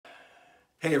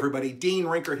Hey everybody, Dean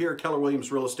Rinker here, Keller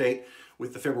Williams Real Estate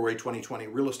with the February 2020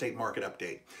 Real Estate Market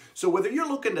Update. So whether you're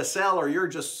looking to sell or you're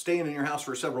just staying in your house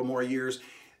for several more years,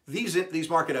 these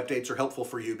market updates are helpful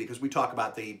for you because we talk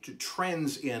about the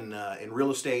trends in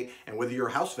real estate and whether your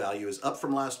house value is up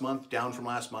from last month, down from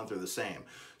last month, or the same.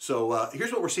 So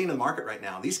here's what we're seeing in the market right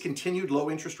now. These continued low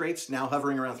interest rates, now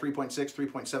hovering around 3.6,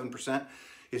 3.7%,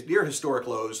 is near historic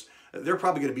lows. They're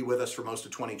probably going to be with us for most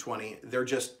of 2020. They're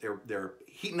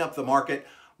heating up the market.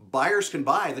 Buyers can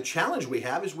buy. The challenge we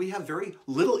have is we have very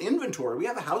little inventory. We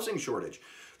have a housing shortage.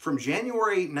 From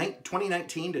January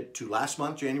 2019 to last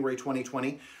month, January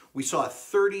 2020, we saw a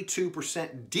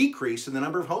 32% decrease in the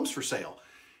number of homes for sale.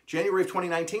 January of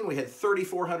 2019, we had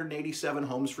 3,487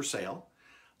 homes for sale.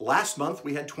 Last month,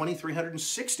 we had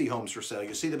 2,360 homes for sale.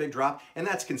 You see the big drop, and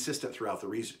that's consistent throughout the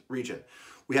region.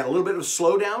 We had a little bit of a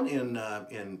slowdown in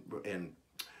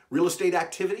real estate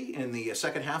activity in the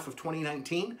second half of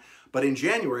 2019, but in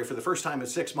January, for the first time in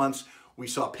 6 months, we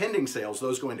saw pending sales,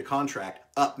 those going to contract,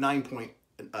 up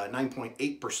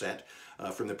 9.8%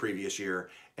 from the previous year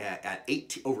at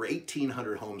over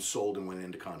 1,800 homes sold and went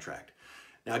into contract.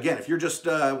 Now again, if you're just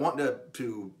wanting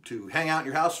to hang out in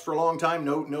your house for a long time,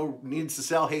 no needs to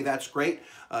sell, hey, that's great.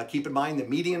 Keep in mind the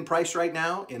median price right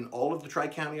now in all of the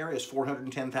Tri-County area is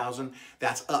 $410,000.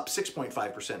 That's up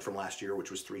 6.5% from last year, which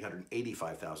was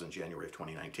 $385,000 January of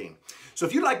 2019. So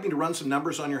if you'd like me to run some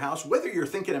numbers on your house, whether you're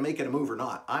thinking of making a move or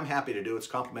not, I'm happy to do it. It's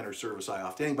complimentary service I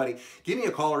offer to anybody. Give me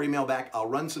a call or email back. I'll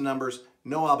run some numbers.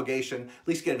 No obligation, at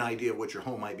least get an idea of what your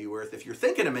home might be worth. If you're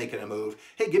thinking of making a move,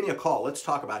 hey, give me a call. Let's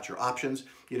talk about your options.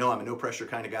 You know, I'm a no pressure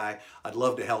kind of guy. I'd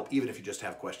love to help, even if you just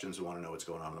have questions and want to know what's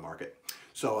going on in the market.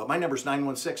 So my number is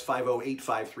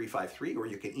 916-508-5353, or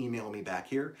you can email me back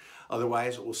here.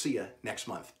 Otherwise, we'll see you next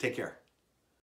month. Take care.